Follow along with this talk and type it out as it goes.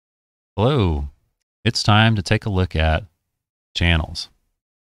Hello, it's time to take a look at channels.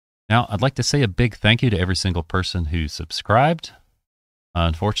 Now, I'd like to say a big thank you to every single person who subscribed.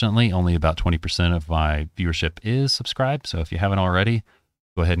 Unfortunately, only about 20% of my viewership is subscribed. So if you haven't already,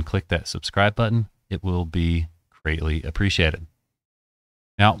 go ahead and click that subscribe button. It will be greatly appreciated.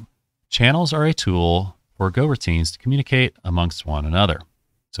 Now, channels are a tool for goroutines to communicate amongst one another.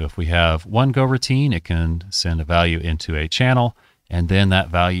 So if we have one goroutine, it can send a value into a channel, and then that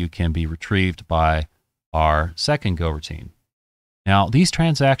value can be retrieved by our second goroutine. Now, these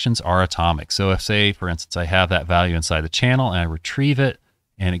transactions are atomic. So if, say, for instance, I have that value inside the channel and I retrieve it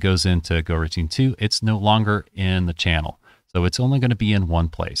and it goes into goroutine 2, it's no longer in the channel. So it's only going to be in one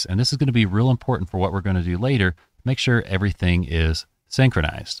place. And this is going to be real important for what we're going to do later to make sure everything is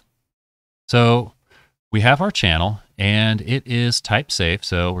synchronized. So we have our channel and it is type safe.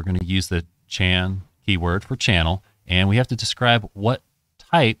 So we're going to use the chan keyword for channel, and we have to describe what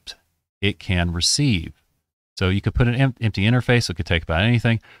type it can receive. So you could put an empty interface, so it could take about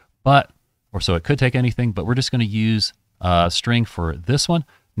anything, so it could take anything, but we're just going to use a string for this one.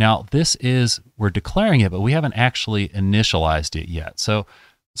 Now we're declaring it, but we haven't actually initialized it yet. So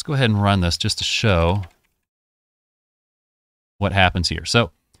let's go ahead and run this just to show what happens here.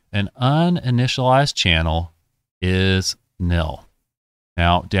 So an uninitialized channel is nil.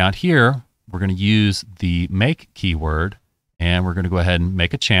 Now down here, we're going to use the make keyword, and we're going to go ahead and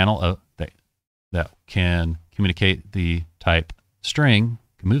make a channel that can communicate the type string,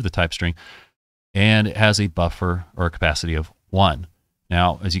 can move the type string, and it has a buffer or a capacity of 1.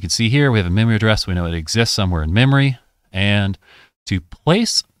 Now, as you can see here, we have a memory address. We know it exists somewhere in memory, and to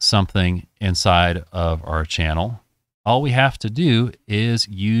place something inside of our channel, all we have to do is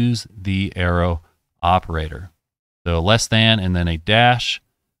use the arrow operator. So less than and then a dash.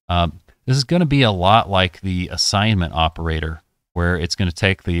 This is going to be a lot like the assignment operator, where it's going to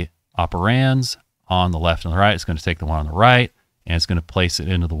take the operands on the left and the right. It's going to take the one on the right, and it's going to place it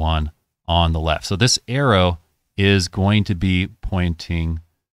into the one on the left. So this arrow is going to be pointing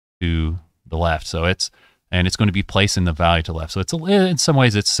to the left. So it's going to be placing the value to the left. So it's in some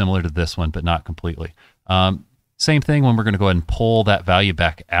ways it's similar to this one, but not completely. Same thing when we're going to go ahead and pull that value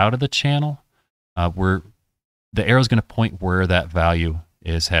back out of the channel. The arrow is going to point where that value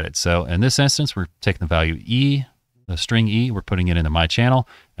is headed. So in this instance, we're taking the value E, the string E, we're putting it into my channel,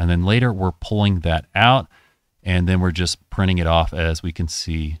 and then later we're pulling that out, and then we're just printing it off as we can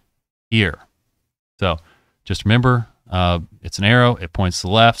see here. So just remember, it's an arrow, it points to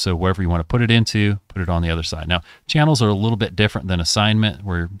the left, so wherever you want to put it into, put it on the other side. Now, channels are a little bit different than assignment,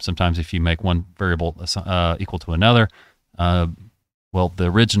 where sometimes if you make one variable equal to another, well,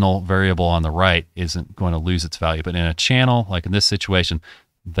 the original variable on the right isn't going to lose its value. But in a channel, like in this situation,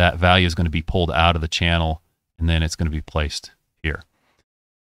 that value is going to be pulled out of the channel, and then it's going to be placed here.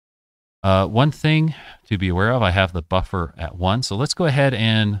 One thing to be aware of, I have the buffer at 1. So let's go ahead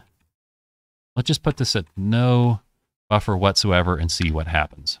and let's just put this at no buffer whatsoever and see what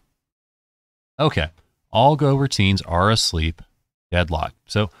happens. Okay, all goroutines are asleep, deadlocked.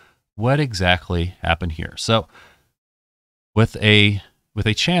 So what exactly happened here? So with a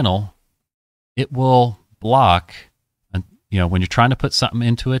channel, it will block, when you're trying to put something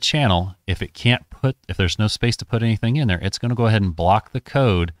into a channel, if there's no space to put anything in there, it's going to go ahead and block the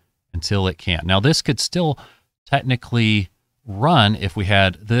code until it can. Now this could still technically run if we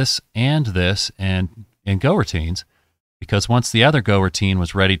had this and in goroutines, because once the other goroutine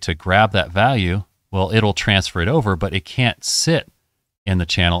was ready to grab that value, well, it'll transfer it over, but it can't sit in the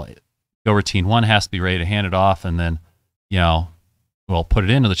channel. Goroutine 1 has to be ready to hand it off, and then we'll put it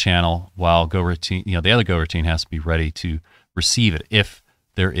into the channel, while the other goroutine has to be ready to receive it if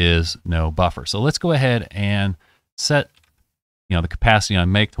there is no buffer. So let's go ahead and set, the capacity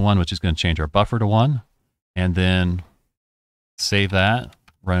on make to 1, which is going to change our buffer to 1, and then save that,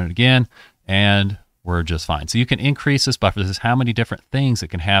 run it again, and we're just fine. So you can increase this buffer. This is how many different things it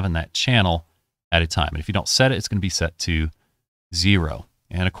can have in that channel at a time. And if you don't set it, it's going to be set to 0.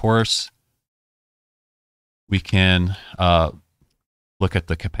 And of course, we can look at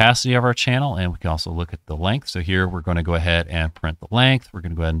the capacity of our channel, and we can also look at the length. So here we're going to go ahead and print the length. We're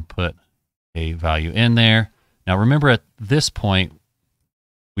going to go ahead and put a value in there. Now remember, at this point,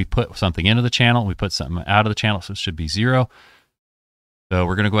 we put something into the channel, we put something out of the channel, so it should be 0. So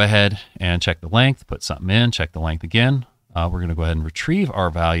we're going to go ahead and check the length, put something in, check the length again. We're going to go ahead and retrieve our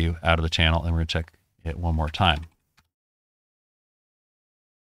value out of the channel, and we're going to check it one more time.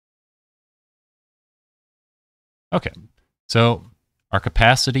 Okay, so our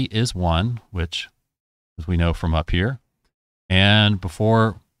capacity is 1, which, as we know from up here, and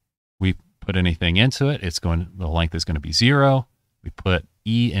before we put anything into it, the length is going to be 0. We put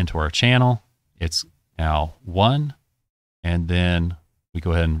E into our channel. It's now 1. And then we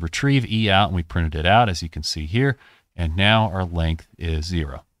go ahead and retrieve E out, and we printed it out, as you can see here. And now our length is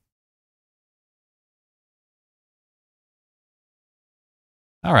 0.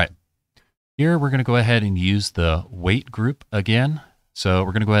 All right. Here we're going to go ahead and use the wait group again. So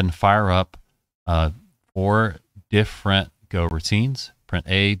we're going to go ahead and fire up 4 different Go routines, print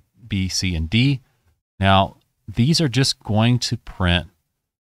A, B, C, and D. Now, these are just going to put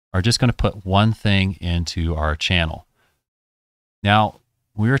one thing into our channel. Now,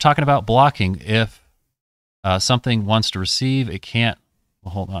 we were talking about blocking. If something wants to receive, it can't.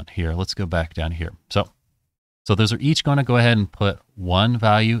 Well, hold on here. Let's go back down here. So those are each going to go ahead and put one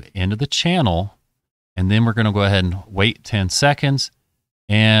value into the channel, and then we're going to go ahead and wait 10 seconds.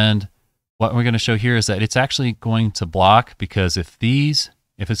 And what we're going to show here is that it's actually going to block, because if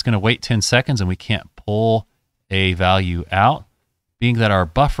it's going to wait 10 seconds and we can't pull a value out, being that our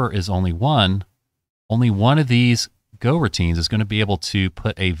buffer is only one of these Go routines is going to be able to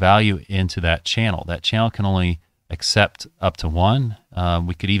put a value into that channel. That channel can only accept up to 1.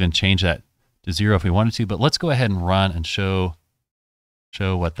 We could even change that to 0 if we wanted to, but let's go ahead and run and show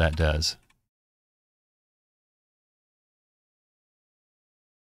what that does.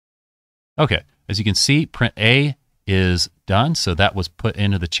 Okay, as you can see, print A is done, so that was put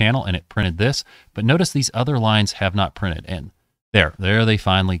into the channel and it printed this, but notice these other lines have not printed, and there they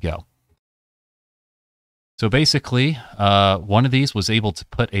finally go. So basically, one of these was able to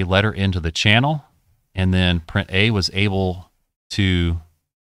put a letter into the channel, and then print A was able to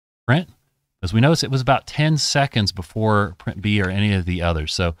print. As we noticed, it was about 10 seconds before print B or any of the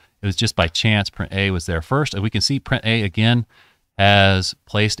others. So it was just by chance print A was there first. And we can see print A again has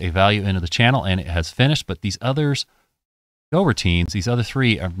placed a value into the channel and it has finished. But these others, Go routines, these other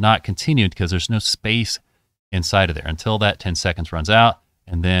 3 are not continued because there's no space inside of there until that 10 seconds runs out.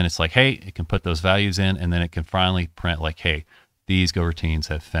 And then it's like, hey, it can put those values in, and then it can finally print like, hey, these Go routines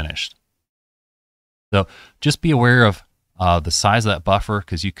have finished. So just be aware of the size of that buffer,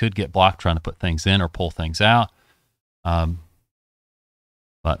 because you could get blocked trying to put things in or pull things out. But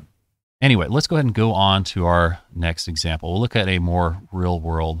anyway, let's go ahead and go on to our next example. We'll look at a more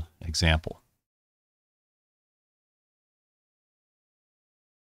real-world example.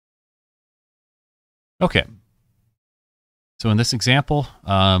 Okay. So in this example,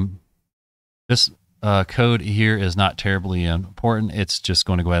 this code here is not terribly important. It's just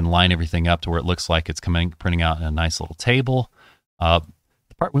going to go ahead and line everything up to where it looks like it's printing out in a nice little table. The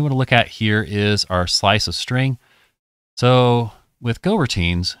part we want to look at here is our slice of string. So with Go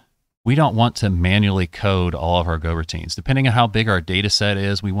routines, we don't want to manually code all of our Go routines. Depending on how big our data set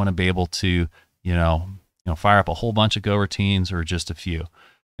is, we want to be able to, fire up a whole bunch of Go routines or just a few.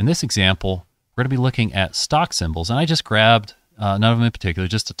 In this example, we're going to be looking at stock symbols, and I just grabbed none of them in particular,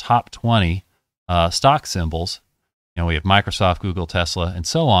 just the top 20 stock symbols. We have Microsoft, Google, Tesla, and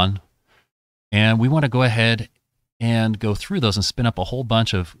so on. And we want to go ahead and go through those and spin up a whole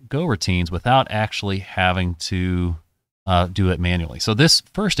bunch of Go routines without actually having to do it manually. So this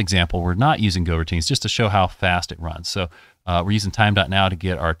first example, we're not using Go routines, just to show how fast it runs. So we're using time.now to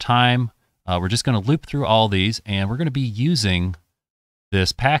get our time. We're just going to loop through all these, and we're going to be using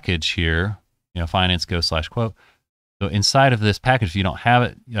this package here, finance go/quote. So inside of this package, if you don't have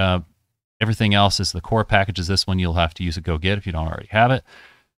it, everything else is the core package. Is this one you'll have to use a go get if you don't already have it.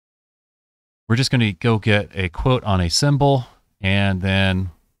 We're just going to go get a quote on a symbol, and then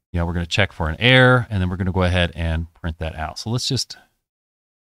we're going to check for an error, and then we're going to go ahead and print that out. So let's just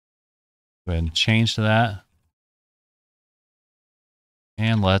go ahead and change to that,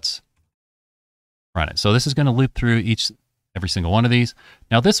 and let's run it. So this is going to loop through every single one of these.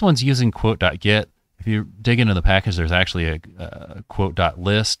 Now this one's using quote.get. If you dig into the package, there's actually a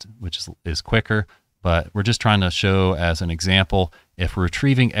quote.list, which is quicker, but we're just trying to show as an example, if we're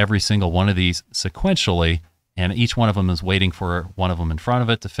retrieving every single one of these sequentially, and each one of them is waiting for one of them in front of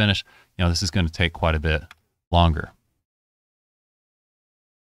it to finish, this is going to take quite a bit longer.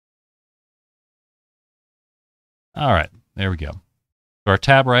 All right, there we go. So our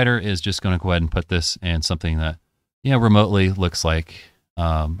tab writer is just going to go ahead and put this in something that, remotely looks like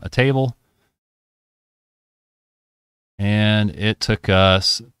a table. And it took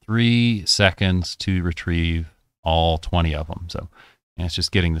us 3 seconds to retrieve all 20 of them. So it's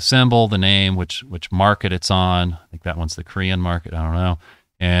just getting the symbol, the name, which market it's on. I think that one's the Korean market. I don't know.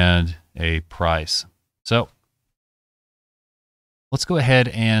 And a price. So let's go ahead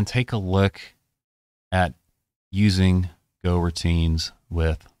and take a look at using Go routines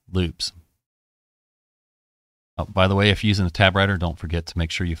with loops. Oh, by the way, if you're using the tab writer, don't forget to make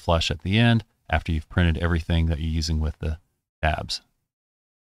sure you flush at the end after you've printed everything that you're using with the tabs.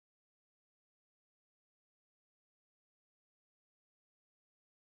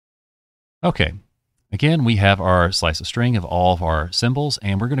 Okay, again, we have our slice of string of all of our symbols,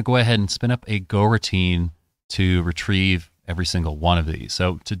 and we're going to go ahead and spin up a Go routine to retrieve every single one of these.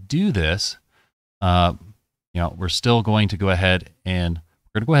 So to do this, we're still going to go ahead and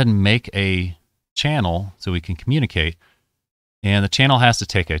make a channel so we can communicate. And the channel has to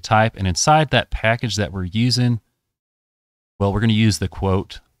take a type, and inside that package that we're using, well, we're going to use the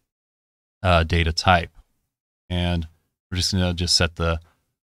quote data type, and we're just going to set the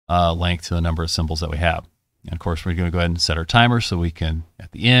length to the number of symbols that we have. And of course, we're going to go ahead and set our timer so we can,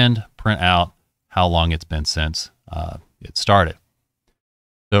 at the end, print out how long it's been since it started.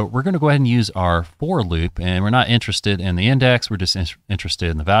 So we're going to go ahead and use our for loop, and we're not interested in the index. We're just interested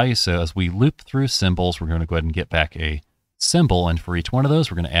in the value. So as we loop through symbols, we're going to go ahead and get back a symbol. And for each one of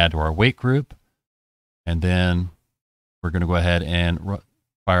those, we're going to add to our wait group. And then we're going to go ahead and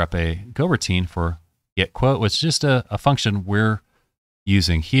fire up a Go routine for get quote, which is just a function we're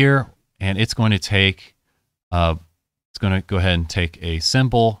using here, and it's going to take go ahead and take a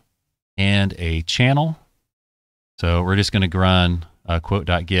symbol and a channel. So we're just going to run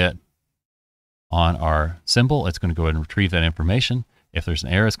quote.get on our symbol. It's going to go ahead and retrieve that information. If there's an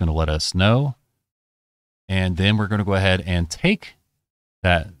error, it's going to let us know, and then we're going to go ahead and take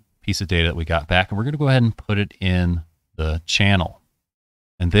that piece of data that we got back, and we're going to go ahead and put it in the channel.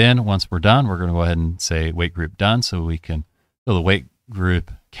 And then once we're done, we're going to go ahead and say wait group done, so the wait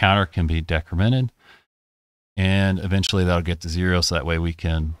group counter can be decremented, and eventually that'll get to 0, so that way we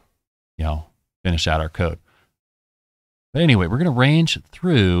can finish out our code. But anyway, we're going to range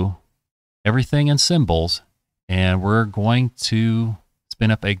through everything in symbols, and we're going to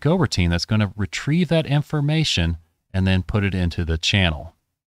spin up a Go routine that's going to retrieve that information and then put it into the channel.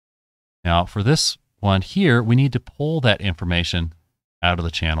 Now for this one here, we need to pull that information out of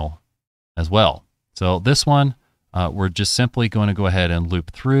the channel as well. So this one, we're just simply going to go ahead and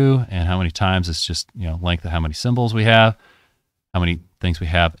loop through, and how many times it's just length of how many symbols we have, how many things we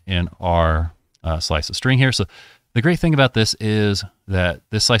have in our slice of string here. So the great thing about this is that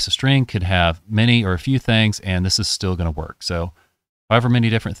this slice of string could have many or a few things, and this is still going to work. So however many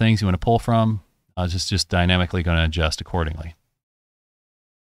different things you want to pull from, just dynamically going to adjust accordingly.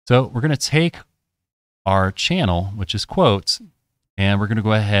 So we're going to take our channel, which is quotes, and we're going to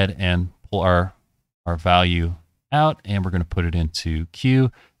go ahead and pull our value out, and we're going to put it into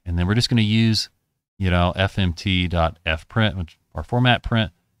Q, and then we're just going to use fmt.fprint, which our format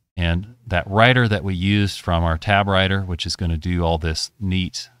print, and that writer that we used from our tab writer, which is going to do all this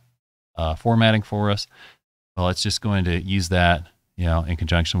neat formatting for us. Well, it's just going to use that in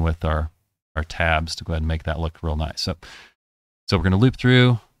conjunction with our tabs to go ahead and make that look real nice. So we're going to loop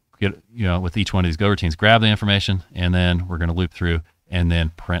through, get with each one of these Go routines, grab the information, and then we're going to loop through and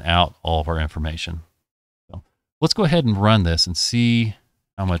then print out all of our information. Let's go ahead and run this and see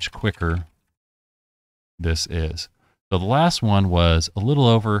how much quicker this is. So the last one was a little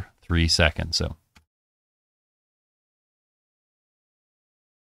over 3 seconds. So,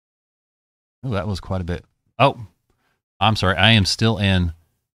 that was quite a bit. Oh, I'm sorry. I am still in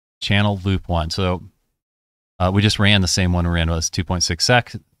channel loop 1. So we just ran the same one we ran. It was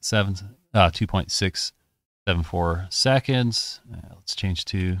 2.674 seconds. Let's change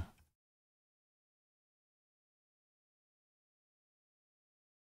to.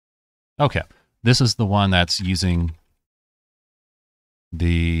 Okay, this is the one that's using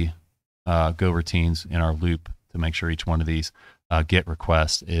the Go routines in our loop to make sure each one of these GET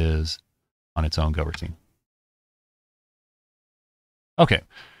request is on its own Go routine. Okay,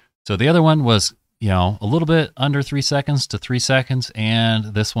 so the other one was a little bit under 3 seconds to 3 seconds,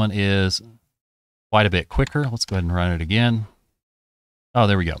 and this one is quite a bit quicker. Let's go ahead and run it again. Oh,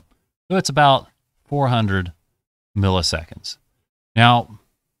 there we go. So it's about 400 milliseconds. Now,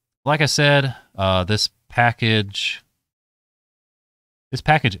 like I said, this package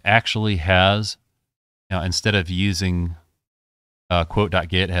actually has, instead of using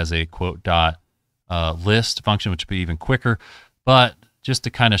quote.get, it has a quote.list function, which would be even quicker. But just to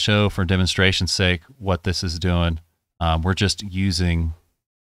kind of show for demonstration's sake what this is doing, we're just using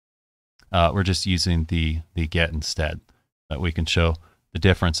the get instead, that we can show the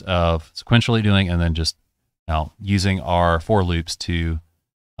difference of sequentially doing and then just using our for loops to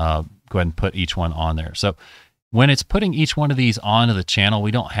go ahead and put each one on there. So when it's putting each one of these onto the channel,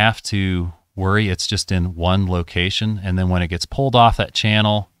 we don't have to worry. It's just in one location. And then when it gets pulled off that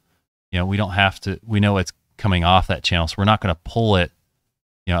channel, we don't have to, we know it's coming off that channel. So we're not going to pull it,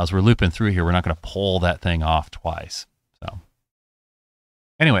 as we're looping through here, we're not going to pull that thing off twice. So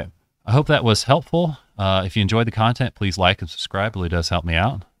anyway, I hope that was helpful. If you enjoyed the content, please like and subscribe. It really does help me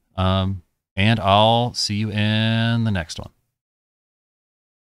out. And I'll see you in the next one.